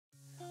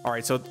All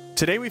right, so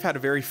today we've had a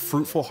very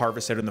fruitful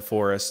harvest out in the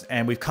forest,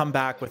 and we've come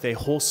back with a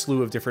whole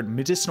slew of different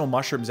medicinal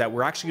mushrooms that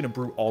we're actually going to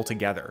brew all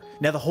together.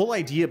 Now, the whole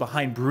idea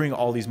behind brewing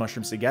all these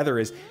mushrooms together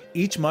is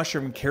each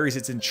mushroom carries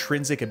its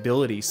intrinsic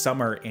ability.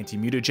 Some are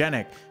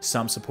anti-mutagenic,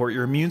 some support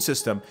your immune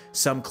system,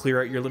 some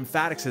clear out your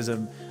lymphatic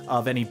system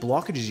of any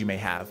blockages you may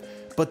have.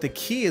 But the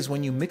key is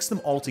when you mix them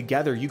all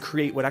together, you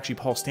create what actually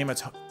Paul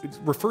Stamets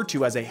referred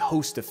to as a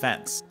host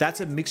defense.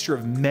 That's a mixture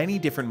of many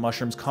different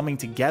mushrooms coming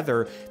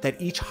together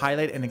that each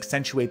highlight and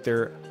accentuate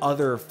their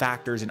other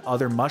factors and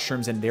other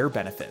mushrooms and their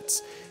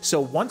benefits.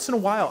 So once in a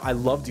while, I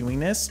love doing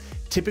this.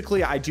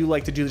 Typically, I do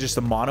like to do just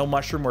a mono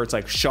mushroom where it's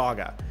like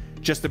shaga,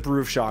 just a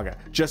brew of shaga,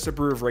 just a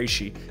brew of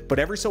reishi. But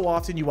every so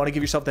often you want to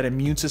give yourself that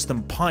immune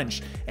system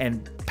punch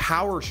and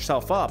power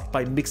yourself up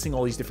by mixing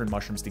all these different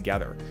mushrooms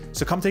together.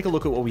 So come take a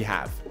look at what we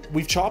have.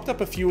 We've chopped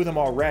up a few of them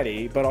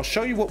already, but I'll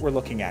show you what we're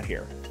looking at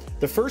here.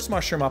 The first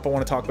mushroom up I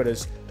want to talk about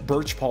is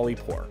birch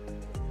polypore.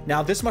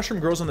 Now this mushroom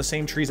grows on the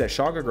same trees that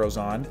shaga grows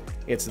on.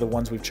 It's the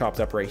ones we've chopped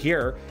up right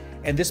here.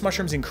 And this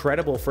mushroom's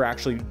incredible for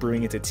actually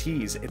brewing into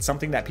teas. It's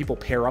something that people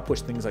pair up with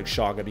things like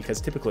shaga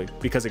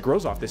because it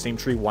grows off the same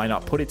tree, why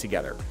not put it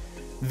together?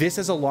 This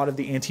has a lot of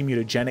the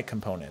anti-mutagenic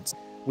components.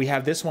 We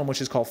have this one,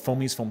 which is called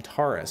Fomes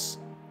foemtaris.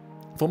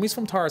 Fomes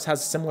foemtaris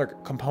has similar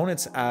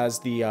components as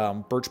the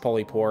birch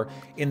polypore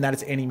in that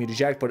it's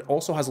anti-mutagenic, but it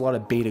also has a lot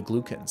of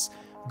beta-glucans.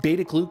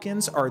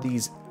 Beta-glucans are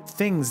these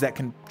things that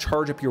can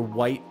charge up your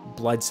white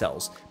blood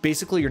cells.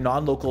 Basically, your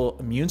non-local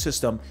immune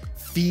system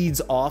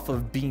feeds off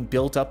of being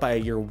built up by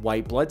your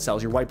white blood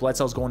cells. Your white blood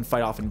cells go and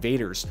fight off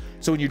invaders.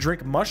 So when you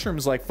drink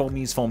mushrooms like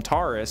Fomes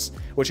foemtaris,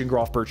 which can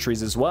grow off birch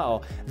trees as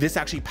well, this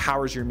actually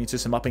powers your immune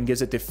system up and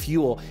gives it the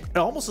fuel. It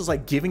almost is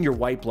like giving your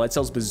white blood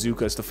cells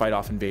bazookas to fight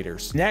off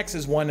invaders. Next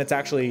is one that's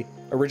actually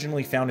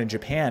originally found in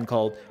Japan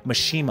called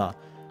Mishima.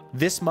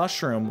 This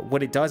mushroom,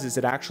 what it does is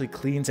it actually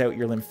cleans out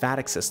your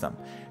lymphatic system.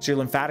 So your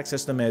lymphatic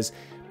system is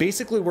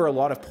basically where a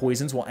lot of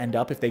poisons will end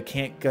up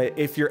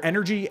if your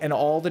energy and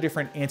all the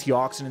different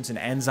antioxidants and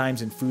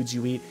enzymes and foods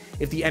you eat,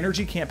 if the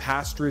energy can't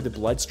pass through the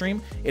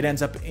bloodstream, it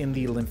ends up in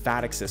the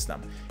lymphatic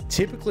system.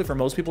 Typically for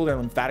most people, their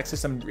lymphatic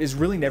system has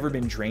really never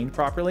been drained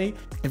properly.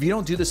 If you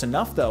don't do this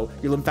enough though,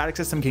 your lymphatic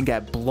system can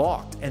get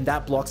blocked, and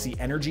that blocks the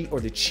energy or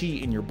the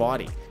chi in your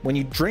body. When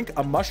you drink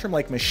a mushroom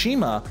like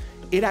Mishima,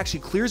 it actually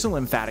clears the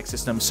lymphatic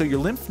system. So your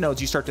lymph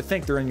nodes, you start to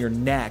think they're in your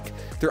neck,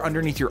 they're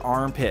underneath your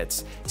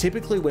armpits.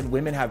 Typically when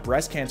women have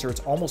breast cancer,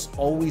 it's almost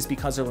always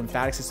because their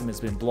lymphatic system has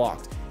been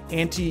blocked.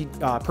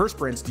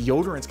 Antiperspirants,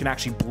 deodorants can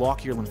actually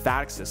block your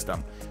lymphatic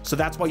system. So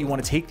that's why you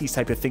want to take these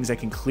type of things that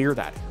can clear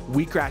that.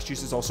 Wheatgrass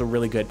juice is also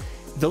really good.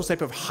 Those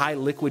type of high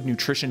liquid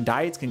nutrition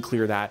diets can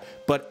clear that,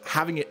 but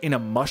having it in a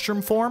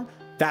mushroom form,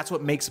 that's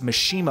what makes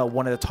Mishima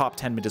one of the top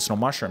 10 medicinal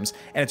mushrooms.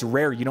 And it's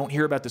rare. You don't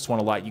hear about this one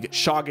a lot. You get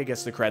shaga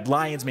gets the cred,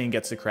 lion's mane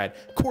gets the cred,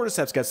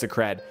 cordyceps gets the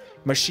cred.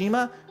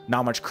 Mishima,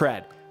 not much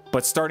cred,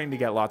 but starting to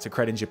get lots of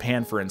cred in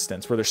Japan, for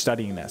instance, where they're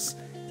studying this.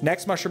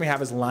 Next mushroom we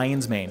have is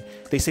lion's mane.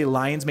 They say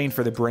lion's mane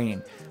for the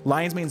brain.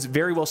 Lion's mane is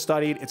very well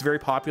studied. It's very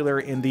popular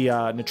in the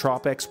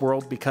nootropics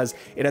world because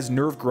it has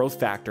nerve growth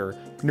factor.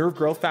 Nerve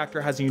growth factor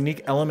has a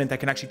unique element that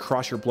can actually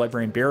cross your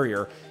blood-brain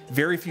barrier.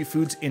 Very few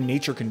foods in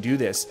nature can do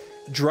this.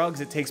 Drugs,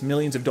 it takes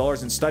millions of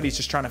dollars in studies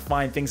just trying to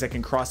find things that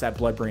can cross that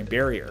blood-brain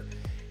barrier.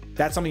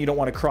 That's something you don't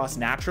want to cross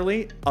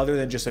naturally other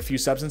than just a few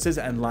substances,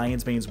 and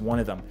lion's mane is one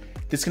of them.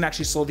 This can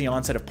actually slow the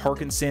onset of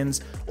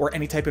Parkinson's or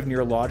any type of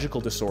neurological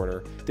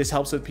disorder. This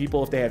helps with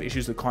people if they have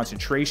issues with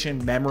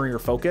concentration, memory, or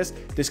focus.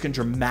 This can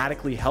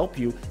dramatically help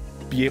you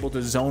be able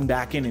to zone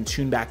back in and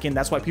tune back in.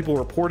 That's why people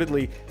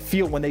reportedly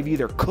feel when they've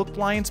either cooked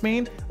lion's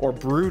mane or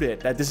brewed it,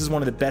 that this is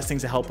one of the best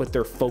things to help with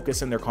their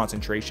focus and their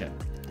concentration.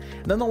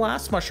 And then the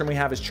last mushroom we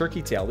have is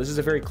turkey tail. This is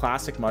a very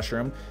classic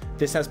mushroom.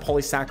 This has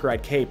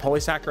polysaccharide K.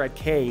 Polysaccharide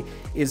K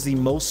is the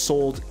most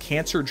sold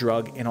cancer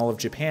drug in all of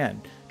Japan.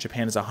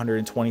 Japan is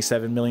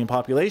 127 million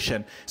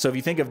population. So if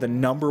you think of the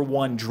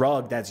 #1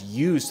 drug that's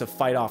used to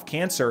fight off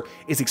cancer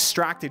is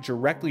extracted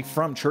directly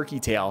from turkey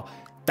tail,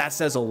 that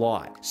says a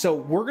lot. So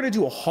we're gonna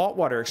do a hot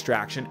water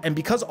extraction, and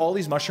because all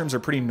these mushrooms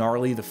are pretty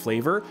gnarly, the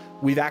flavor,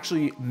 we've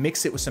actually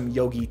mixed it with some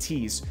yogi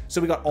teas.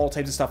 So we got all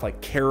types of stuff like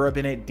carob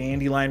in it,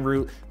 dandelion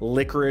root,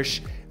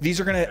 licorice.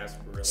 These are gonna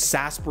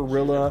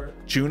sarsaparilla,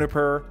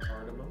 juniper,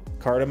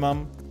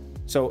 cardamom.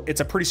 So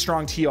it's a pretty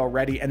strong tea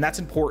already, and that's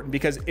important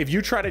because if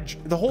you try to,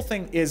 the whole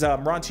thing is,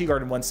 Ron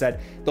Teagarden once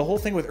said, the whole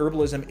thing with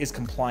herbalism is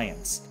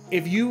compliance.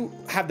 If you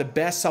have the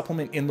best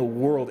supplement in the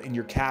world in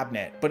your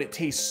cabinet, but it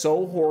tastes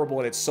so horrible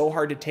and it's so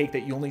hard to take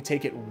that you only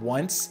take it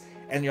once,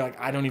 and you're like,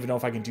 I don't even know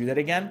if I can do that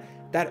again,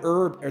 that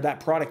herb or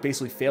that product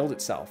basically failed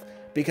itself.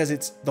 Because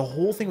it's the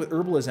whole thing with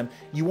herbalism,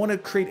 you want to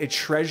create a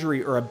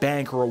treasury or a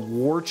bank or a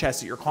war chest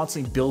that you're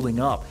constantly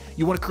building up.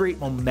 You want to create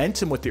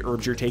momentum with the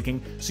herbs you're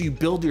taking so you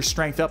build your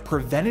strength up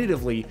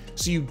preventatively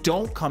so you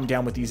don't come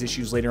down with these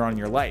issues later on in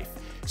your life.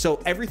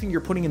 So everything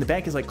you're putting in the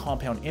bank is like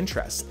compound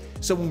interest.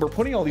 So when we're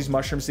putting all these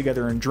mushrooms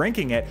together and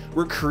drinking it,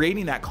 we're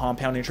creating that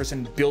compound interest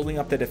and building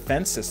up the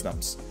defense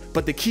systems.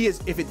 But the key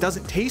is if it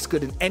doesn't taste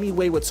good in any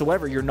way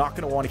whatsoever, you're not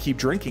going to want to keep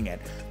drinking it.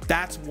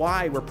 That's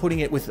why we're putting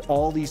it with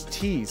all these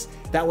teas.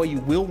 That way you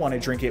will want to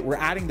drink it. We're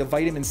adding the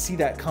vitamin C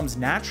that comes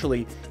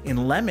naturally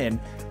in lemon.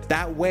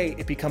 That way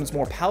it becomes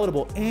more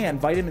palatable, and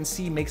vitamin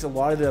C makes a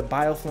lot of the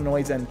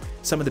bioflavonoids and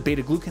some of the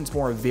beta glucans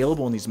more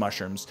available in these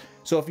mushrooms.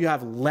 So if you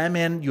have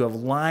lemon, you have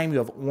lime, you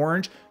have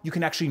orange, you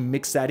can actually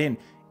mix that in.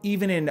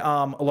 Even in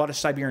a lot of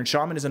Siberian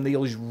shamanism, they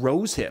use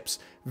rose hips,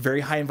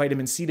 very high in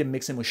vitamin C, to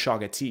mix in with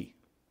chaga tea.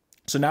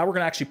 So now we're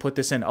gonna actually put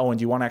this in. Owen,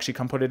 do you want to actually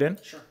come put it in?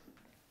 Sure.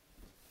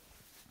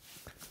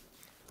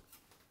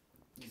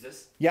 Use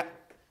this? Yeah.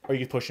 Or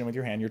you can push in with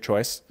your hand, your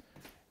choice.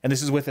 And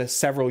this is with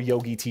several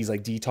yogi teas,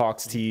 like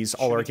detox teas,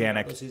 all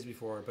organic. Those teas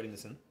before putting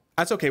this in?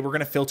 That's okay. We're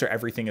gonna filter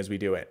everything as we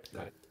do it.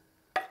 Got it.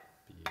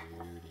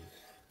 Beauty.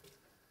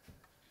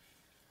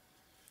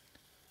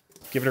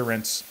 Give it a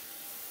rinse.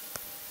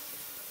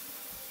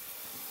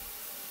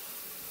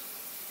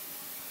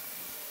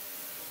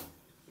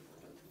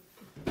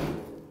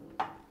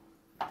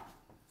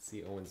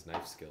 See Owen's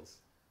knife skills.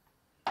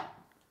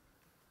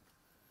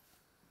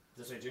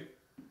 This way too?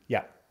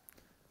 Yeah.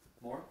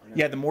 More?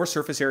 Yeah, the more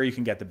surface area you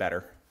can get, the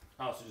better.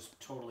 Oh, so just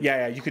totally.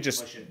 Yeah, you could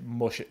just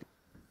mush it.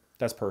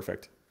 That's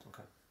perfect.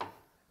 Okay.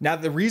 Now,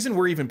 the reason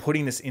we're even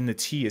putting this in the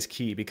tea is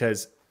key,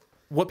 because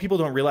what people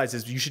don't realize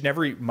is you should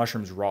never eat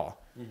mushrooms raw.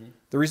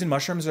 The reason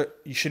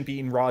you shouldn't be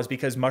eaten raw is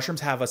because mushrooms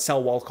have a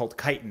cell wall called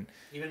chitin.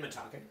 Even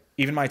maitake?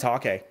 Even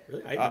maitake.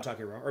 Really? I eat maitake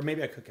raw. Or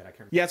maybe I cook it. I can't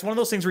remember. Yeah, it's one of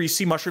those things where you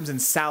see mushrooms in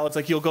salads.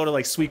 Like, you'll go to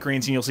like Sweet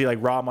Greens and you'll see like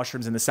raw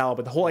mushrooms in the salad.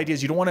 But the whole idea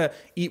is you don't want to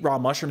eat raw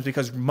mushrooms,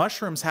 because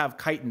mushrooms have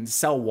chitin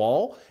cell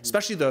wall.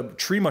 Especially the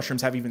tree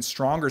mushrooms have even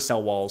stronger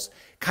cell walls.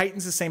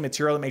 Chitin's the same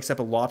material that makes up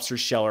a lobster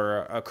shell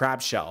or a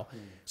crab shell.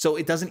 So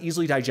it doesn't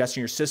easily digest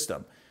in your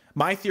system.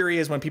 My theory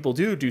is when people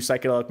do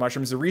psychedelic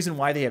mushrooms, the reason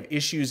why they have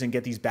issues and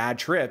get these bad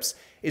trips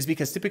is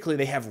because typically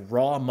they have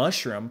raw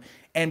mushroom.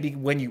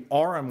 And when you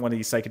are on one of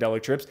these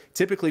psychedelic trips,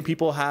 typically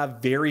people have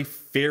very,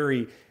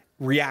 very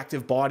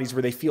reactive bodies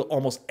where they feel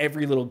almost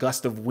every little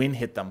gust of wind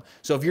hit them.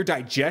 So if your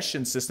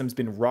digestion system's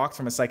been rocked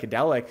from a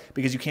psychedelic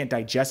because you can't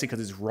digest it because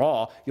it's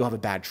raw, you'll have a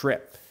bad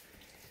trip.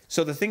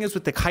 So the thing is,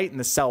 with the chitin,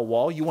 the cell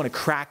wall, you want to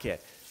crack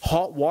it.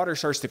 Hot water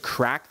starts to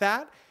crack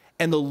that.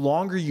 And the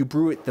longer you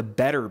brew it, the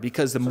better,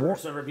 because the more...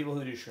 So for people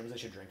who do shrooms, they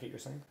should drink it, you're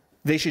saying?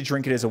 They should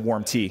drink it as a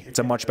warm tea. It's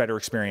a much better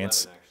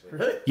experience.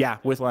 Really? Yeah,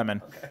 with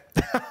lemon. Okay.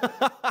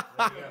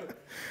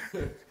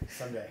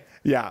 Someday.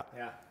 Yeah.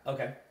 Yeah.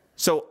 Okay.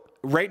 So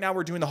right now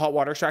we're doing the hot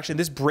water extraction.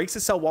 This breaks the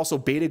cell wall, so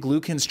beta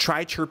glucans,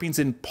 triterpenes,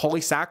 and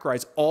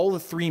polysaccharides, all the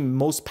three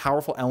most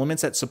powerful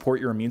elements that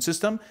support your immune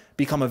system,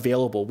 become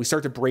available. We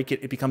start to break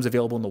it, it becomes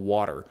available in the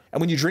water.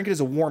 And when you drink it as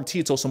a warm tea,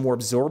 it's also more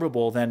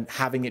absorbable than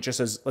having it just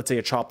as, let's say,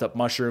 a chopped up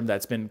mushroom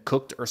that's been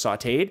cooked or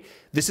sauteed.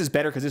 This is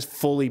better because this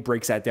fully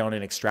breaks that down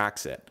and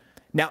extracts it.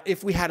 Now,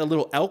 if we had a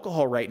little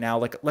alcohol right now,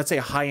 like let's say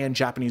a high-end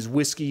Japanese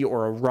whiskey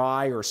or a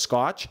rye or a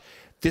scotch,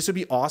 this would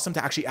be awesome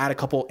to actually add a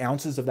couple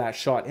ounces of that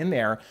shot in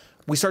there.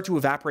 We start to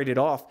evaporate it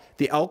off.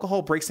 The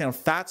alcohol breaks down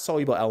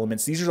fat-soluble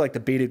elements. These are like the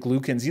beta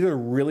glucans. These are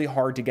really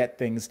hard to get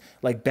things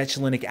like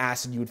betulinic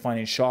acid you would find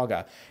in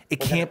chaga.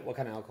 What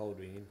kind of alcohol would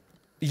we need?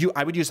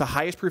 I would use the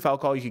highest proof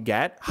alcohol you could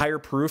get, higher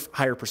proof,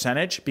 higher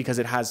percentage, because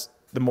it has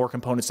the more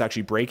components to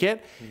actually break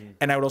it.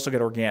 And I would also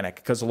get organic,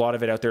 because a lot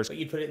of it out there is... But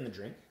you'd put it in the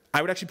drink?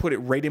 I would actually put it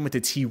right in with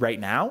the tea right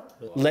now,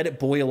 let it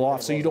boil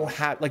off, so you don't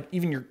have, like,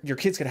 even your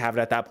kids could have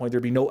it at that point.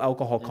 There'd be no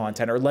alcohol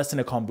content, or less than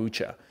a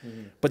kombucha.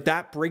 But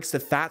that breaks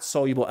the fat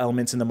soluble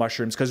elements in the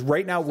mushrooms, because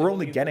right now we're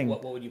only getting...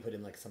 What would you put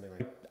in, like something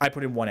like... I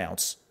put in 1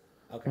 ounce.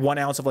 Okay. 1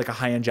 ounce of like a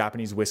high-end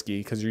Japanese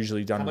whiskey, because you're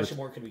usually done How much with...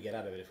 more could we get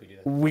out of it if we do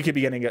that? We could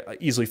be getting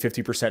easily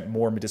 50%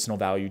 more medicinal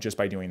value just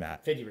by doing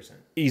that. 50%?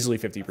 Easily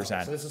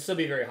 50%. So this will still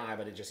be very high,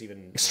 but it just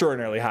even...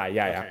 Extraordinarily high,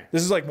 yeah.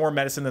 This is like more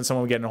medicine than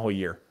someone would get in a whole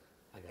year.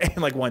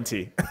 In like one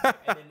tea.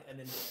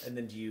 and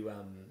then do you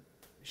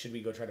should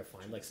we go try to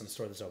find like some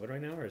store that's open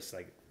right now, or it's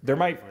like there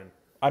might?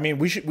 I mean,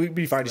 we'd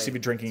be fine just even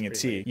drinking a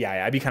tea. Late.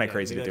 Yeah, I'd be kind of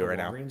crazy to do it right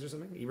now. Walgreens or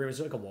something? Is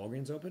there like a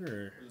Walgreens open,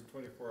 or there's a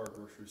 24-hour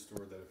grocery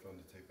store that I found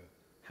to take that.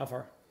 How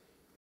far?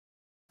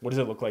 What does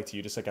it look like to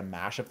you? Just like a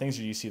mash of things,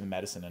 or do you see the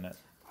medicine in it?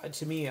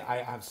 To me,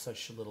 I have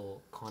such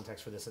little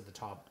context for this at the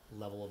top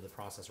level of the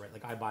process, right?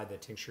 Like I buy the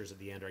tinctures at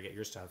the end, or I get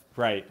your stuff,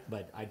 right?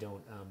 But I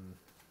don't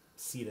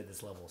see it at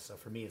this level. So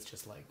for me, it's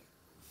just like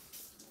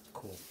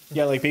cool.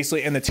 Yeah, like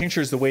basically, and the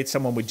tinctures, the way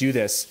someone would do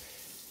this,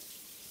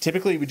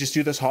 typically we just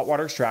do this hot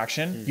water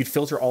extraction. You'd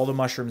filter all the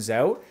mushrooms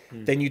out.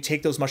 Then you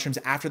take those mushrooms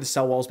after the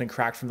cell wall's been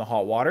cracked from the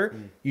hot water.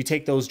 You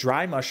take those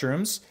dry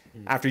mushrooms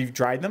after you've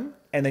dried them,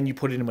 and then you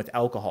put it in with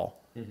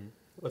alcohol.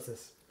 What's this?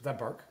 Is that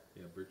bark?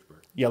 Yeah, birch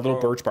bark. Yeah, a little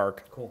birch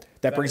bark. Cool.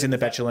 That brings in the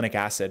betulinic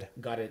acid.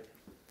 Got it.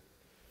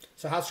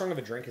 So how strong of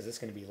a drink is this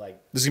going to be?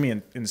 Like this is gonna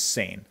be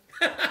insane.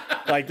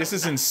 Like this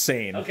is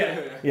insane.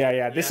 Okay.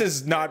 Yeah. This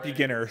is not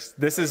beginners.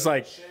 This is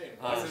like.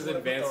 This is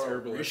advanced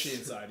herbalist. Rishi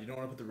inside. You don't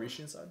want to put the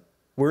Rishi inside?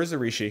 Where is the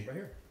Rishi? Right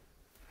here.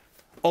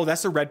 Oh,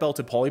 that's the red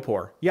belted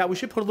polypore. Yeah, we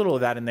should put a little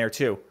of that in there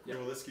too. Yeah.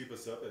 Will this keep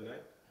us up at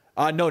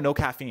night? No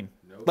caffeine.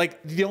 Nope.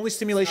 Like the only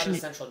stimulation. Not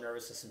a central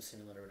nervous system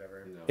stimulant or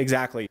whatever. No.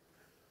 Exactly.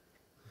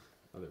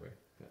 Other way.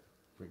 Yeah.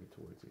 Bring it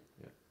towards you.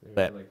 Yeah.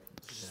 But Like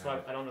Just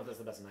I don't know if that's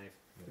the best knife.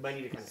 You might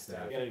need to kind of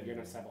stab. You're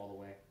gonna stab all the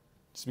way.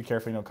 Just be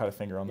careful you don't cut a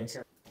finger on this.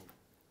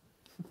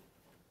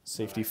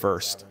 Safety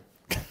first.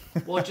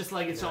 Well, it's just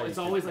like it's always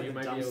like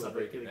the dumb stuff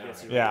that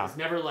gets you. Yeah. It's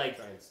never like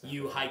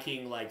you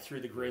hiking like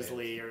through the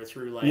grizzly or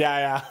through like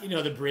you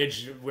know, the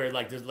bridge where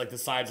like there's like the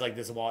sides like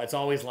this wall. It's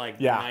always like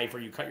the knife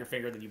where you cut your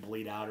finger then you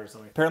bleed out or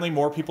something. Apparently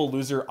more people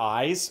lose their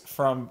eyes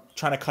from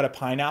trying to cut a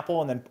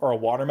pineapple and then or a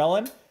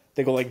watermelon.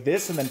 They go like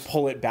this and then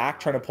pull it back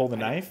trying to pull the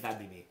knife. That'd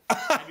be me.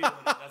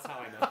 That's how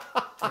I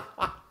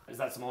know. Is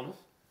that small enough?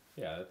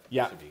 Yeah,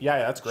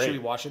 that's great. Should we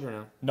wash it or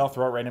no? No,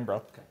 throw it right in, bro.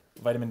 Okay.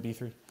 Vitamin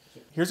B3.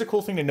 Here's a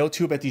cool thing to note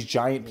too about these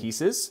giant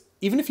pieces.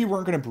 Even if you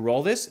weren't going to brew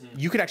all this,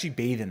 you could actually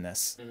bathe in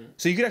this.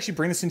 So you could actually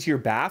bring this into your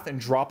bath and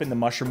drop in the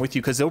mushroom with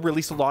you because they'll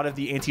release a lot of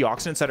the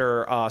antioxidants that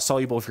are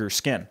soluble for your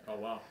skin. Oh,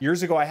 wow.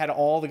 Years ago, I had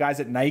all the guys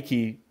at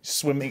Nike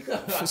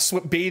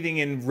bathing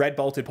in red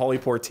belted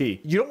polypore tea.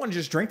 You don't want to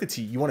just drink the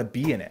tea. You want to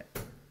be in it.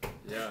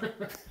 Yeah.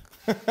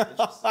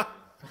 Interesting. I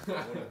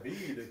want to be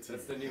the tea.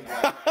 That's the new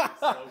black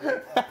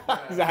slogan.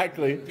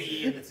 Exactly.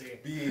 Be in the tea.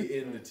 Be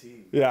in the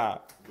tea. Yeah.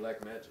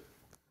 Black magic.